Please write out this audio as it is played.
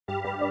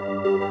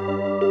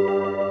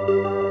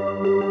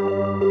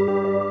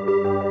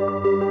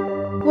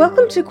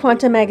Welcome to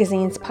Quanta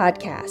Magazine's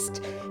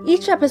podcast.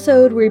 Each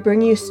episode, we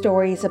bring you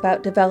stories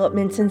about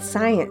developments in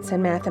science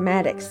and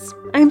mathematics.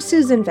 I'm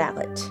Susan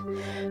Vallet.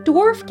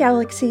 Dwarf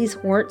galaxies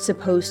weren't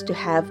supposed to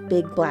have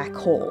big black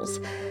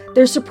holes.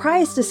 Their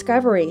surprise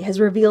discovery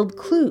has revealed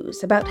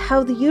clues about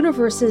how the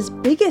universe's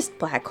biggest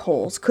black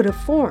holes could have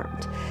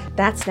formed.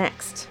 That's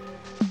next.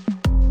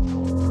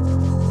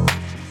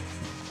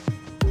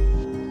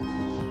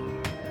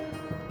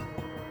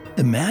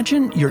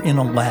 Imagine you're in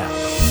a lab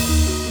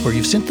where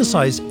you've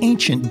synthesized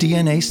ancient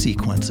DNA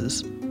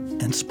sequences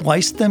and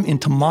spliced them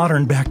into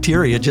modern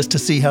bacteria just to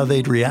see how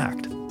they'd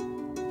react.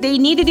 They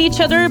needed each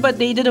other, but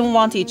they didn't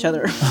want each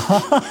other.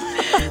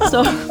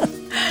 So,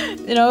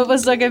 it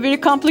was like a very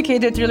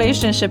complicated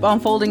relationship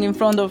unfolding in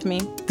front of me.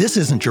 This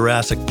isn't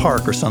Jurassic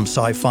Park or some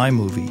sci-fi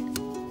movie.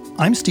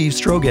 I'm Steve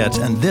Strogatz,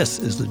 and this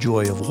is The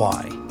Joy of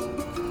Why,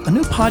 a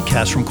new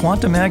podcast from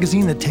Quanta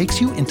Magazine that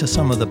takes you into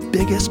some of the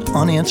biggest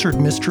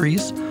unanswered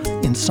mysteries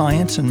in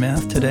science and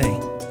math today.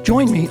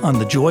 Join me on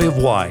The Joy of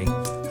Why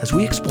as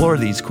we explore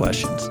these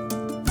questions.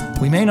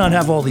 We may not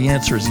have all the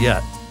answers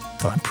yet,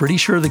 but I'm pretty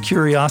sure the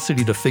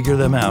curiosity to figure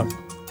them out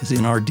is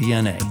in our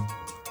DNA.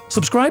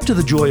 Subscribe to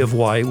The Joy of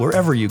Why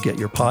wherever you get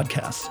your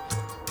podcasts.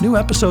 New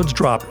episodes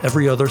drop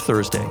every other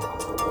Thursday.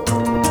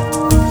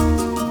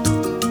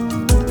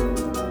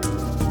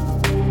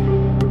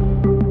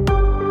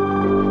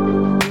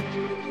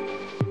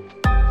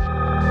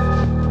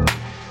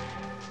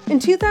 In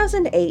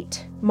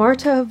 2008,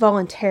 Marta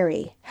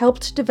Voluntari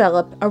helped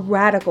develop a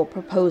radical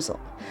proposal.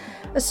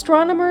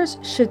 Astronomers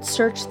should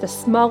search the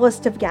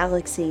smallest of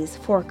galaxies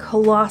for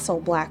colossal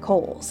black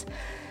holes.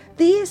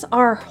 These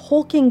are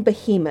hulking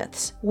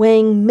behemoths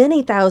weighing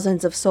many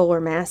thousands of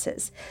solar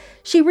masses.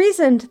 She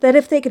reasoned that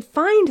if they could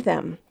find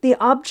them, the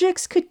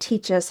objects could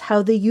teach us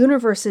how the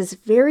universe's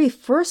very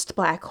first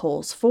black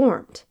holes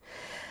formed.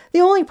 The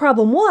only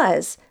problem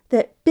was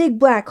that big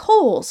black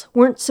holes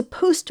weren't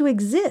supposed to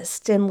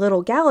exist in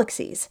little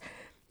galaxies.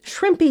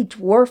 Shrimpy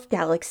dwarf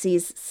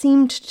galaxies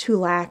seemed to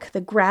lack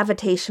the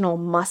gravitational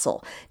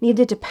muscle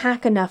needed to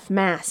pack enough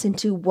mass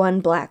into one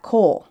black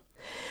hole.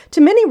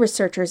 To many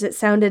researchers, it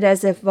sounded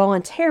as if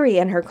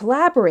Voluntari and her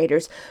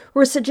collaborators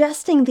were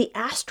suggesting the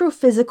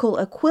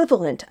astrophysical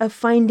equivalent of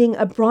finding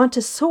a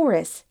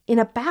brontosaurus in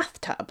a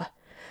bathtub.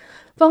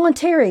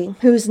 Voluntari,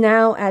 who's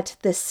now at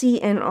the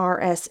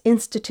CNRS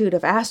Institute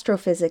of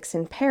Astrophysics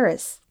in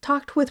Paris,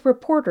 talked with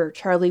reporter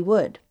Charlie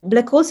Wood.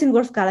 Black holes in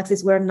dwarf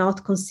galaxies were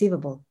not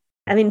conceivable.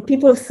 I mean,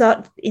 people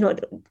thought,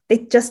 they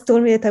just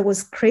told me that I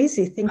was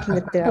crazy thinking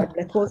that there are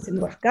black holes in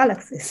dwarf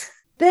galaxies.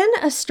 Then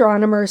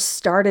astronomers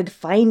started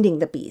finding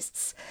the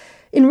beasts.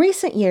 In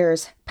recent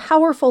years,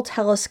 powerful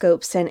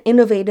telescopes and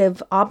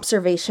innovative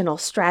observational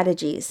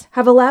strategies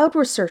have allowed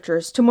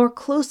researchers to more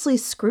closely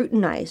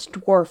scrutinize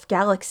dwarf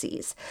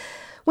galaxies.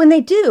 When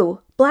they do,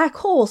 black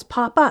holes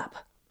pop up.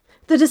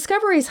 The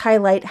discoveries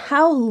highlight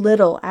how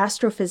little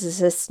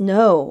astrophysicists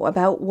know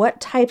about what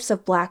types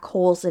of black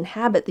holes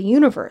inhabit the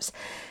universe,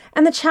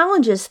 and the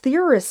challenges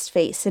theorists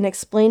face in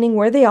explaining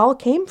where they all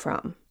came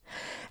from.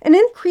 An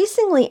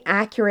increasingly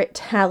accurate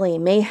tally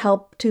may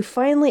help to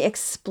finally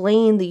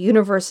explain the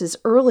universe's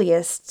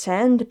earliest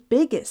and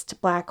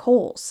biggest black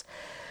holes.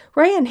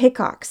 Ryan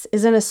Hickox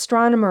is an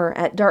astronomer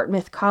at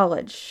Dartmouth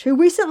College who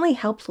recently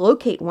helped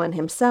locate one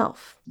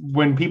himself.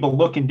 When people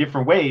look in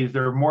different ways,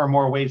 there are more and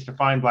more ways to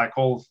find black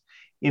holes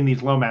in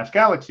these low-mass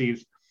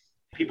galaxies.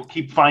 People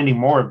keep finding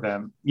more of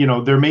them.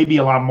 There may be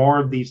a lot more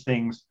of these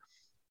things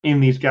in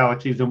these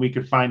galaxies than we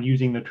could find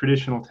using the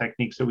traditional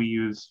techniques that we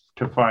use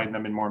to find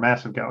them in more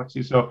massive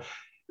galaxies. So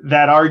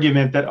that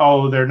argument that,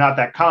 they're not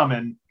that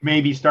common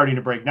may be starting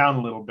to break down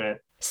a little bit.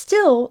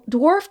 Still,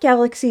 dwarf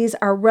galaxies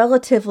are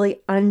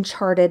relatively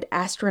uncharted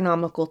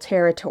astronomical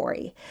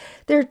territory.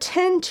 They're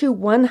 10 to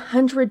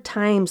 100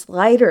 times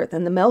lighter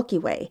than the Milky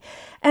Way,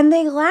 and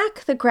they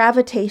lack the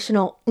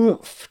gravitational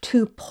oomph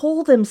to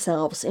pull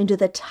themselves into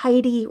the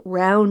tidy,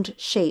 round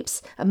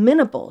shapes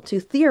amenable to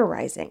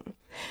theorizing.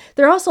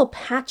 They're also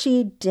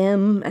patchy,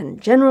 dim,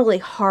 and generally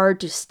hard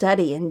to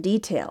study in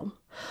detail.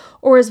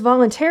 Or as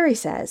Voluntari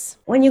says,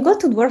 when you go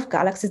to dwarf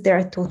galaxies, they're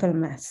a total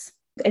mess.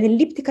 An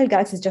elliptical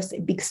galaxy is just a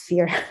big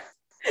sphere.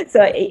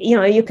 So,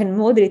 you can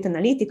model it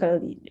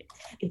analytically.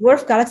 A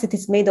dwarf galaxy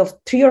is made of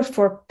 3 or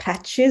 4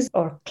 patches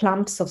or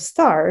clumps of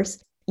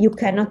stars. You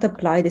cannot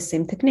apply the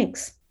same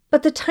techniques.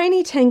 But the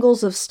tiny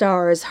tangles of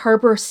stars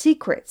harbor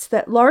secrets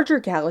that larger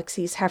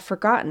galaxies have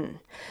forgotten.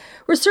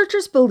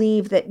 Researchers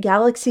believe that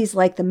galaxies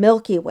like the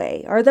Milky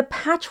Way are the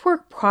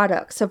patchwork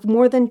products of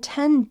more than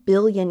 10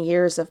 billion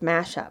years of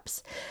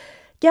mashups.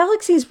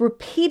 Galaxies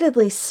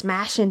repeatedly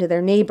smash into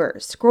their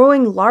neighbors,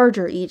 growing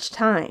larger each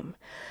time.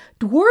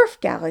 Dwarf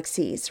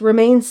galaxies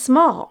remain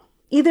small,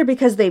 either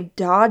because they've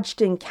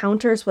dodged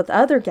encounters with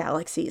other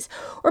galaxies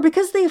or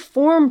because they've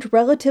formed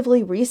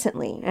relatively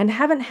recently and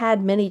haven't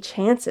had many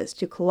chances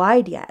to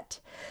collide yet.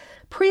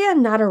 Priya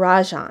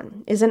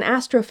Natarajan is an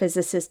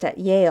astrophysicist at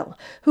Yale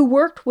who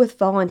worked with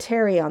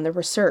Voluntari on the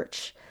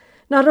research.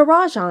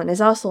 Natarajan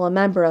is also a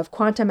member of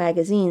Quanta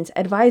Magazine's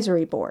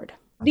advisory board.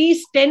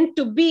 These tend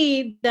to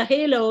be the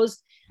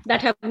halos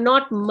that have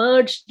not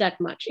merged that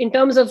much. In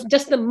terms of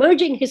just the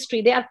merging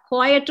history, they are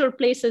quieter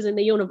places in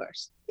the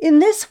universe. In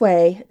this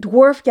way,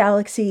 dwarf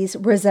galaxies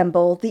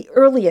resemble the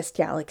earliest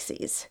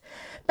galaxies.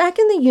 Back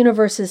in the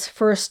universe's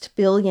first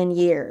billion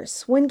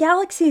years, when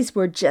galaxies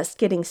were just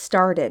getting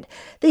started,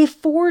 they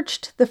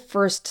forged the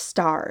first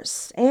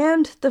stars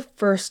and the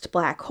first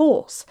black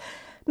holes.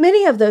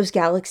 Many of those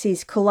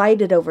galaxies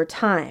collided over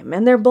time,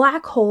 and their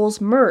black holes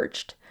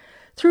merged.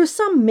 Through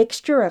some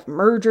mixture of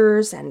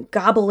mergers and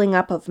gobbling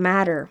up of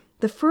matter,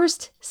 the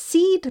first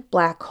seed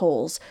black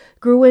holes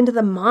grew into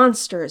the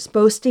monsters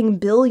boasting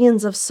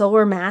billions of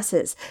solar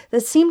masses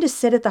that seem to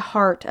sit at the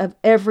heart of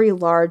every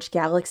large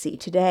galaxy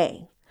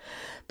today.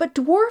 But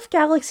dwarf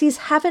galaxies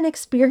haven't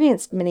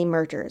experienced many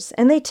mergers,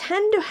 and they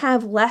tend to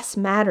have less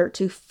matter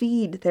to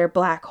feed their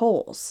black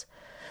holes.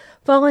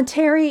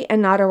 Voluntari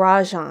and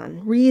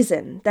Natarajan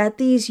reason that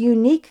these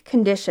unique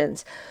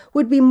conditions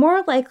would be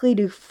more likely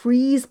to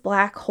freeze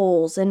black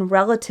holes in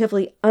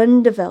relatively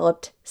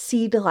undeveloped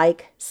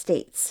seed-like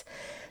states.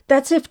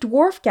 That's if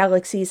dwarf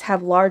galaxies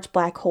have large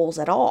black holes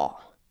at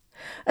all.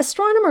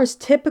 Astronomers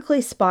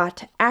typically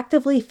spot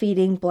actively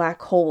feeding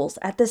black holes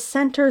at the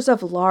centers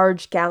of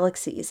large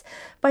galaxies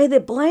by the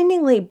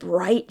blindingly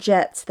bright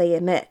jets they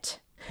emit.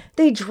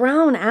 They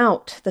drown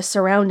out the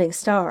surrounding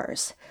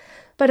stars.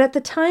 But at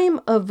the time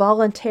of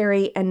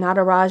Voluntari and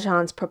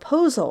Natarajan's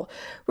proposal,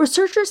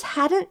 researchers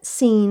hadn't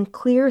seen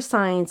clear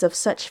signs of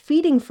such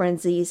feeding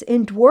frenzies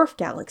in dwarf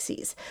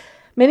galaxies.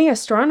 Many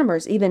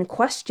astronomers even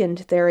questioned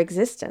their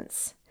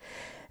existence.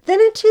 Then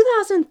in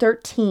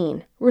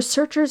 2013,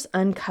 researchers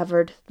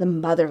uncovered the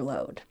mother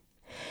lode.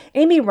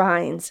 Amy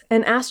Rines,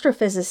 an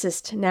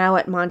astrophysicist now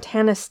at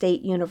Montana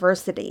State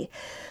University,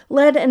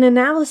 led an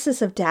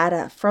analysis of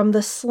data from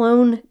the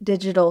Sloan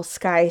Digital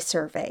Sky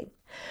Survey.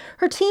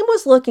 Her team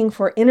was looking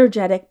for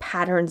energetic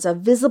patterns of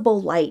visible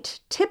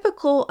light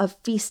typical of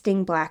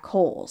feasting black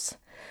holes.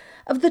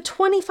 Of the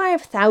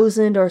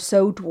 25,000 or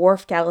so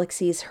dwarf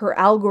galaxies her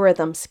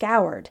algorithm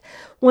scoured,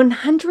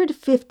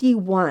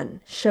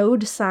 151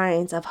 showed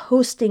signs of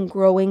hosting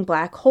growing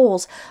black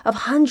holes of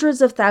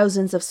hundreds of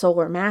thousands of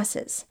solar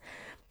masses.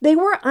 They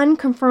were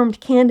unconfirmed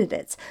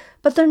candidates,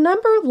 but their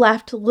number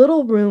left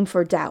little room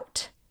for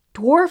doubt.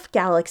 Dwarf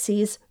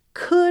galaxies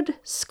could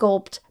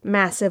sculpt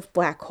massive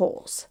black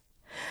holes.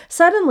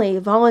 Suddenly,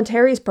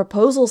 Voluntari's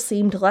proposal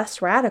seemed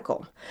less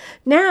radical.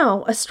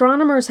 Now,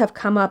 astronomers have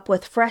come up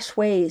with fresh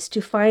ways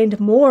to find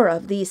more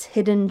of these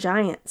hidden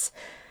giants.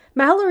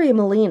 Mallory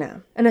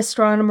Molina, an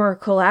astronomer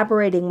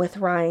collaborating with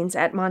Rines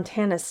at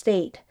Montana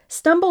State,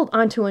 stumbled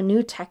onto a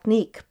new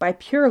technique by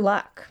pure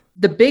luck.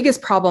 The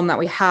biggest problem that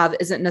we have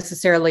isn't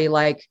necessarily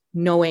like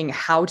knowing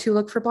how to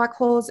look for black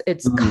holes.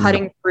 It's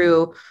cutting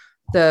through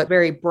the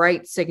very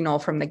bright signal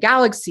from the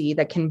galaxy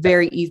that can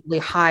very easily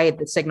hide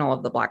the signal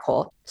of the black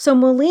hole. So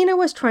Molina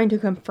was trying to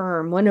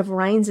confirm one of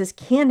Rines's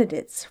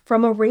candidates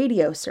from a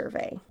radio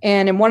survey.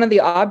 And in one of the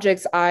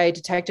objects, I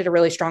detected a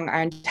really strong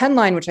iron 10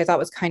 line, which I thought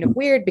was kind of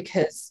weird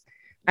because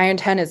iron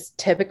 10 is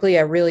typically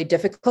a really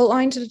difficult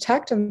line to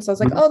detect. And so I was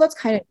like, oh, that's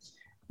kind of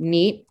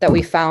neat that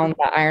we found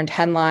that iron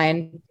 10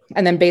 line.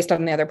 And then based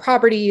on the other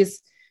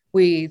properties,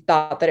 we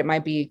thought that it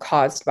might be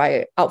caused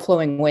by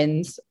outflowing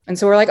winds. And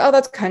so we're like, oh,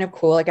 that's kind of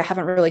cool. Like I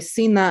haven't really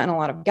seen that in a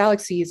lot of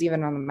galaxies,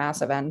 even on the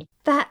massive end.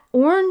 That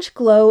orange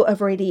glow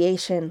of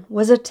radiation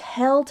was a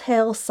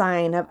telltale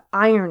sign of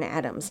iron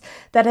atoms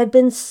that had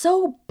been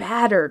so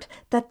battered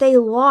that they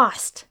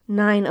lost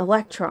 9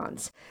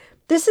 electrons.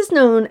 This is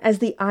known as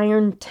the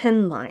iron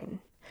 10 line.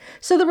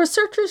 So the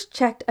researchers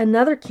checked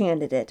another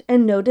candidate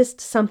and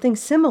noticed something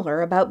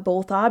similar about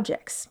both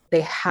objects.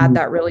 They had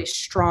that really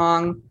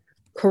strong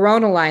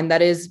coronal line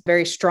that is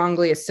very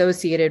strongly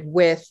associated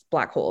with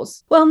black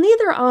holes. While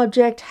neither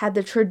object had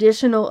the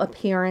traditional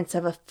appearance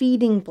of a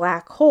feeding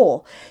black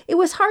hole, it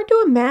was hard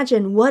to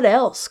imagine what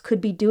else could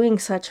be doing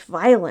such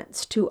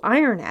violence to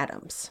iron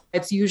atoms.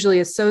 It's usually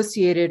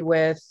associated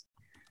with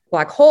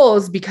black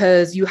holes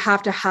because you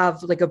have to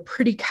have like a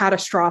pretty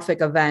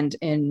catastrophic event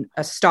in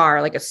a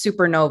star, like a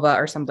supernova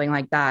or something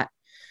like that,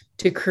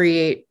 to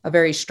create a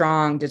very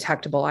strong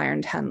detectable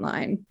iron 10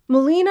 line.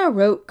 Molina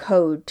wrote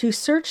code to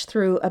search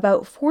through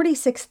about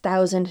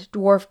 46,000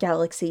 dwarf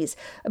galaxies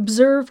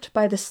observed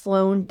by the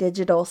Sloan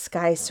Digital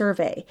Sky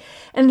Survey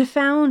and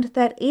found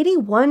that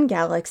 81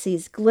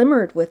 galaxies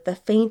glimmered with the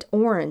faint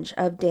orange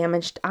of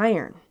damaged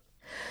iron.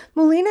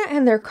 Molina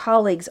and their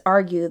colleagues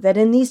argue that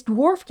in these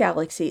dwarf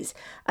galaxies,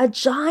 a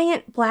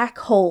giant black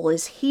hole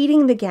is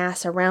heating the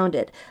gas around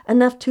it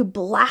enough to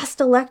blast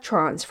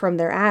electrons from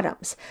their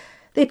atoms.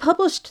 They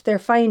published their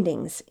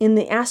findings in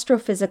the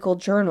Astrophysical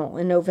Journal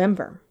in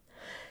November.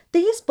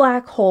 These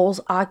black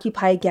holes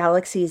occupy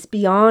galaxies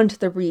beyond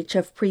the reach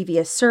of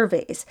previous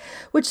surveys,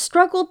 which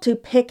struggled to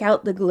pick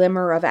out the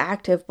glimmer of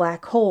active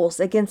black holes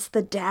against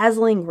the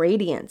dazzling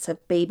radiance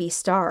of baby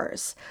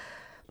stars.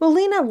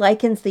 Molina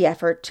likens the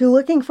effort to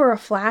looking for a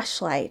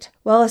flashlight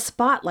while a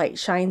spotlight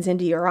shines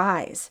into your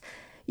eyes.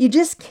 You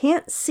just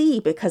can't see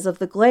because of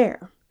the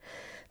glare.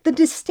 The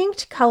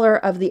distinct color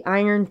of the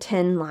iron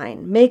tin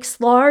line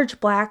makes large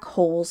black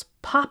holes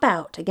pop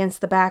out against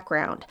the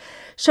background,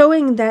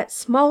 showing that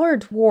smaller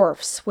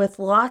dwarfs with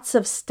lots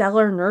of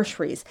stellar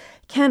nurseries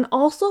can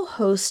also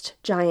host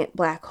giant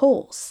black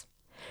holes.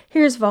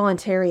 Here's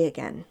Voluntary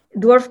again.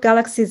 Dwarf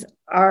galaxies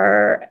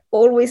are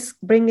always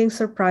bringing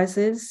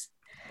surprises.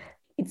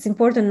 It's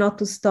important not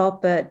to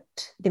stop at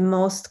the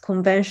most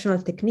conventional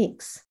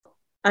techniques.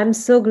 I'm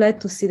so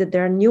glad to see that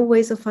there are new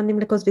ways of finding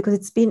black holes because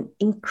it's been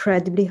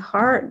incredibly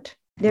hard.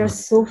 They're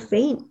so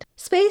faint.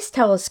 Space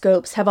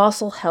telescopes have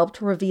also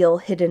helped reveal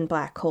hidden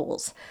black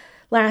holes.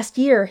 Last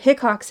year,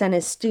 Hickox and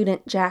his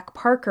student Jack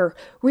Parker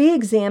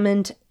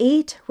re-examined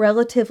 8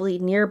 relatively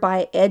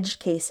nearby edge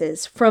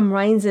cases from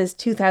Rhines's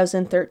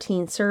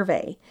 2013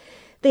 survey.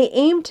 They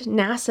aimed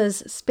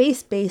NASA's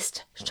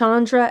space-based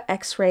Chandra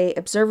X-ray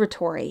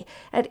Observatory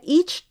at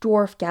each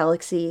dwarf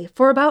galaxy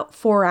for about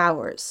 4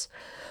 hours.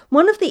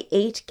 One of the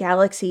 8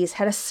 galaxies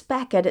had a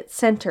speck at its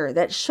center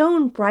that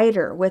shone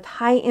brighter with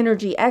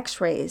high-energy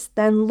X-rays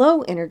than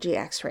low-energy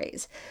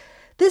X-rays.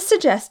 This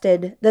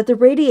suggested that the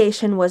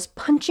radiation was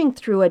punching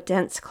through a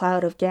dense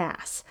cloud of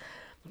gas.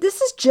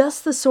 This is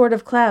just the sort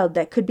of cloud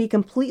that could be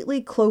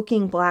completely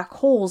cloaking black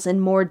holes in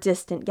more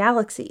distant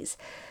galaxies.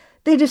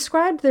 They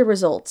described their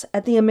results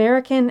at the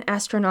American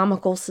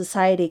Astronomical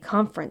Society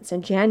conference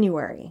in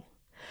January.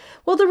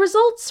 While the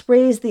results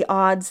raise the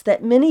odds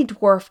that many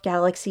dwarf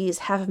galaxies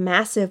have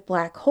massive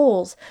black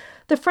holes,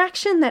 the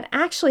fraction that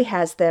actually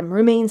has them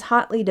remains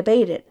hotly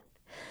debated.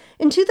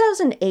 In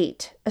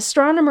 2008,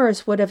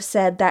 astronomers would have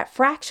said that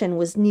fraction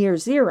was near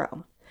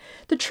zero.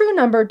 The true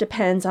number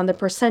depends on the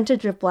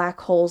percentage of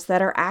black holes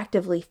that are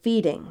actively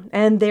feeding,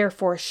 and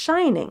therefore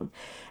shining,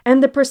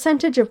 and the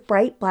percentage of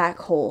bright black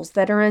holes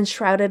that are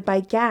enshrouded by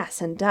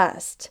gas and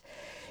dust.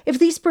 If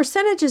these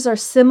percentages are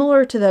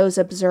similar to those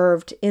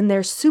observed in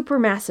their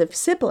supermassive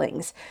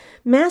siblings,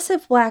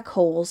 massive black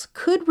holes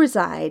could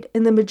reside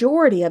in the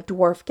majority of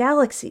dwarf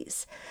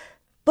galaxies.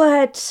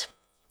 But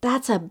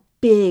that's a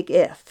big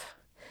if.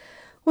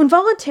 When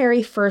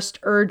Voluntary first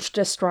urged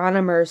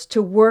astronomers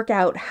to work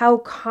out how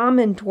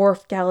common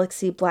dwarf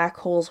galaxy black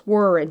holes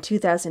were in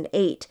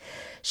 2008,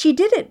 she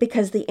did it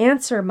because the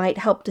answer might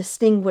help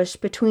distinguish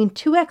between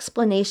 2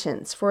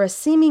 explanations for a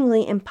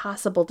seemingly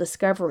impossible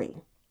discovery.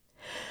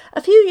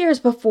 A few years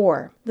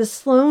before, the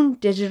Sloan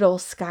Digital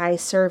Sky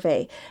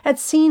Survey had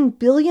seen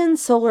billion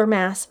solar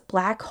mass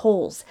black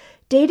holes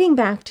dating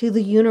back to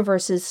the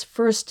universe's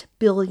first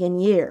billion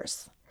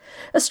years.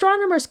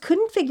 Astronomers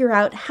couldn't figure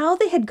out how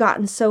they had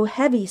gotten so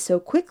heavy so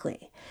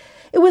quickly.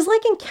 It was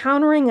like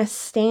encountering a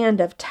stand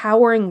of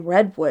towering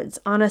redwoods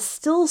on a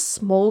still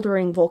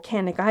smoldering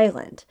volcanic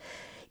island.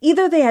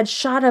 Either they had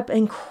shot up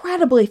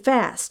incredibly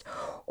fast,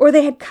 or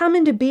they had come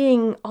into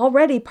being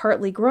already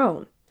partly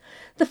grown.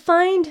 The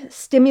find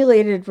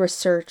stimulated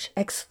research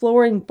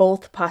exploring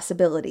both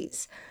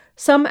possibilities.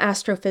 Some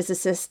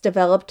astrophysicists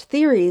developed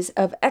theories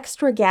of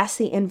extra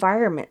gassy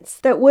environments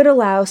that would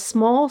allow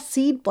small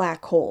seed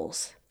black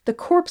holes, the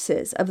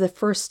corpses of the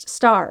first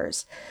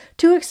stars,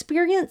 to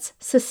experience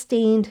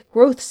sustained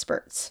growth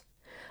spurts.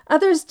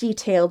 Others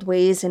detailed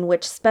ways in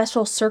which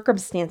special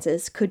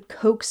circumstances could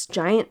coax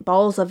giant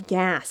balls of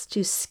gas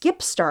to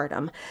skip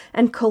stardom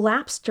and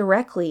collapse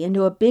directly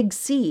into a big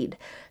seed,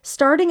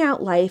 starting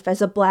out life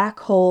as a black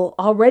hole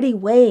already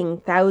weighing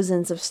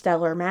thousands of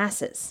stellar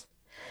masses.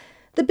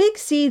 The big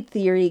seed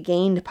theory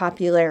gained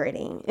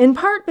popularity, in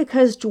part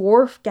because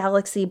dwarf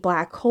galaxy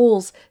black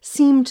holes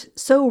seemed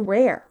so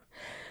rare.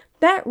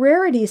 That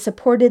rarity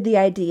supported the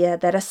idea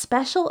that a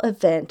special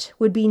event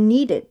would be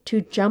needed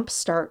to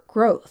jumpstart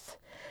growth.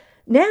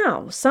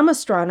 Now, some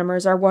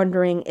astronomers are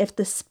wondering if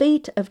the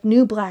spate of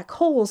new black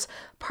holes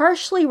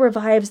partially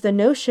revives the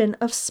notion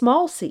of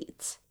small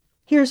seeds.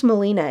 Here's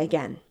Melina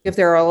again. If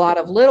there are a lot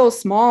of little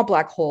small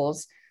black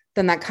holes,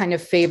 then that kind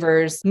of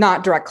favors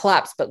not direct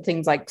collapse, but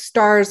things like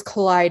stars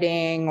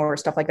colliding or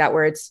stuff like that,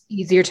 where it's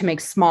easier to make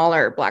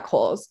smaller black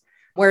holes.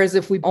 Whereas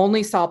if we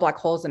only saw black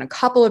holes in a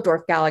couple of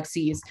dwarf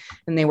galaxies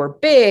and they were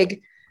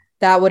big,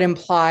 that would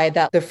imply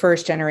that the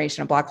first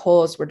generation of black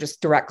holes were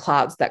just direct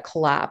clouds that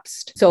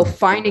collapsed. So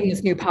finding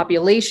this new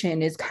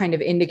population is kind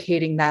of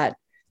indicating that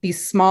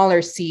these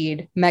smaller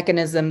seed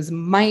mechanisms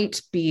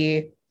might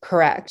be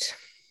correct.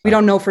 We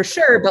don't know for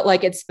sure, but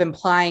like it's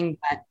implying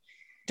that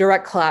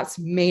direct collapse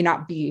may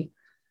not be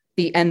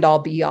the end-all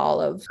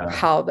be-all of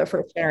how the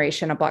first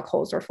generation of black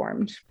holes were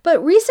formed.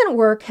 But recent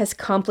work has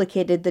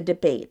complicated the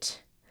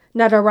debate.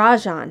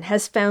 Natarajan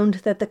has found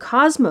that the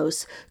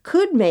cosmos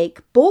could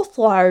make both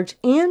large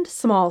and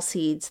small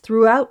seeds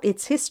throughout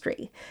its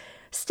history.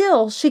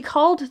 Still, she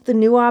called the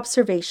new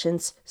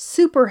observations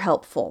super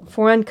helpful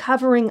for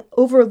uncovering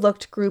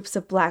overlooked groups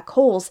of black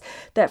holes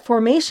that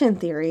formation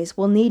theories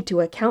will need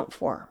to account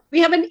for. We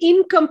have an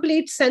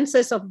incomplete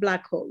census of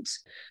black holes.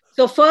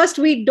 So first,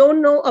 we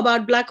don't know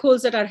about black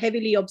holes that are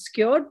heavily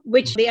obscured,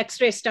 which the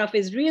X-ray stuff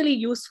is really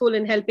useful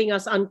in helping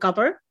us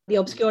uncover the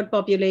obscured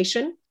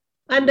population.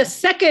 And the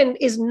second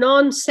is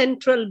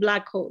non-central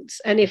black holes,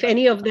 and if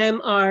any of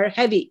them are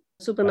heavy.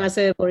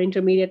 supermassive or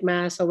intermediate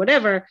mass or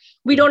whatever.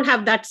 We don't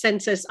have that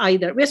census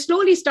either. We're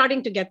slowly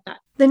starting to get that.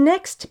 The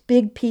next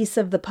big piece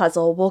of the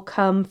puzzle will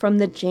come from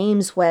the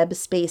James Webb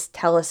Space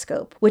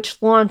Telescope,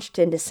 which launched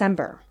in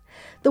December.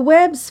 The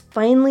Webb's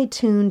finely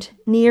tuned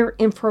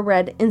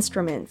near-infrared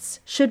instruments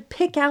should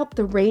pick out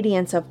the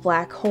radiance of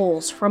black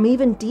holes from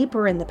even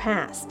deeper in the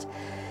past.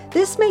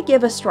 This may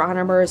give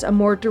astronomers a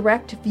more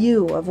direct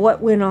view of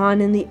what went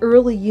on in the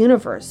early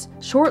universe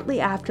shortly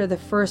after the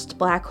first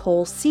black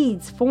hole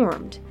seeds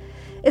formed.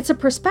 It's a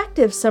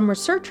perspective some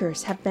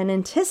researchers have been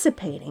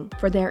anticipating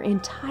for their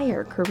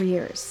entire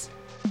careers.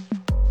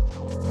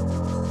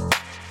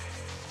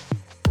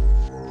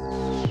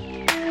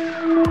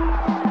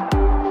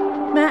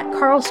 Matt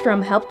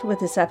Karlstrom helped with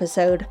this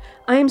episode.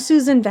 I'm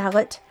Susan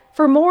Vallet.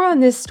 For more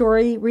on this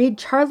story, read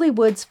Charlie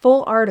Wood's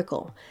full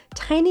article,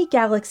 Tiny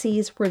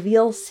Galaxies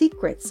Reveal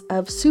Secrets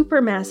of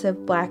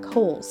Supermassive Black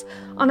Holes,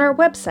 on our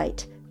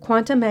website,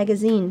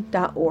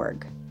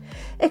 quantamagazine.org.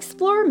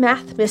 Explore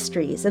math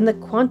mysteries in the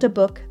Quanta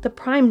book, The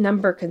Prime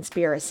Number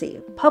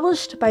Conspiracy,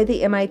 published by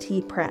the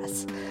MIT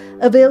Press.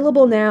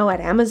 Available now at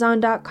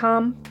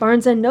Amazon.com,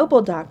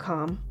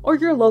 BarnesandNoble.com, or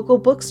your local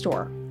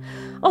bookstore.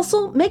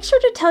 Also, make sure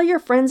to tell your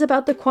friends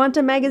about the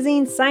Quanta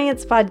Magazine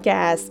Science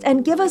Podcast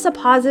and give us a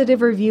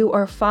positive review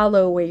or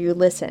follow where you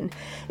listen.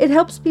 It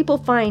helps people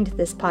find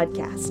this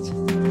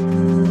podcast.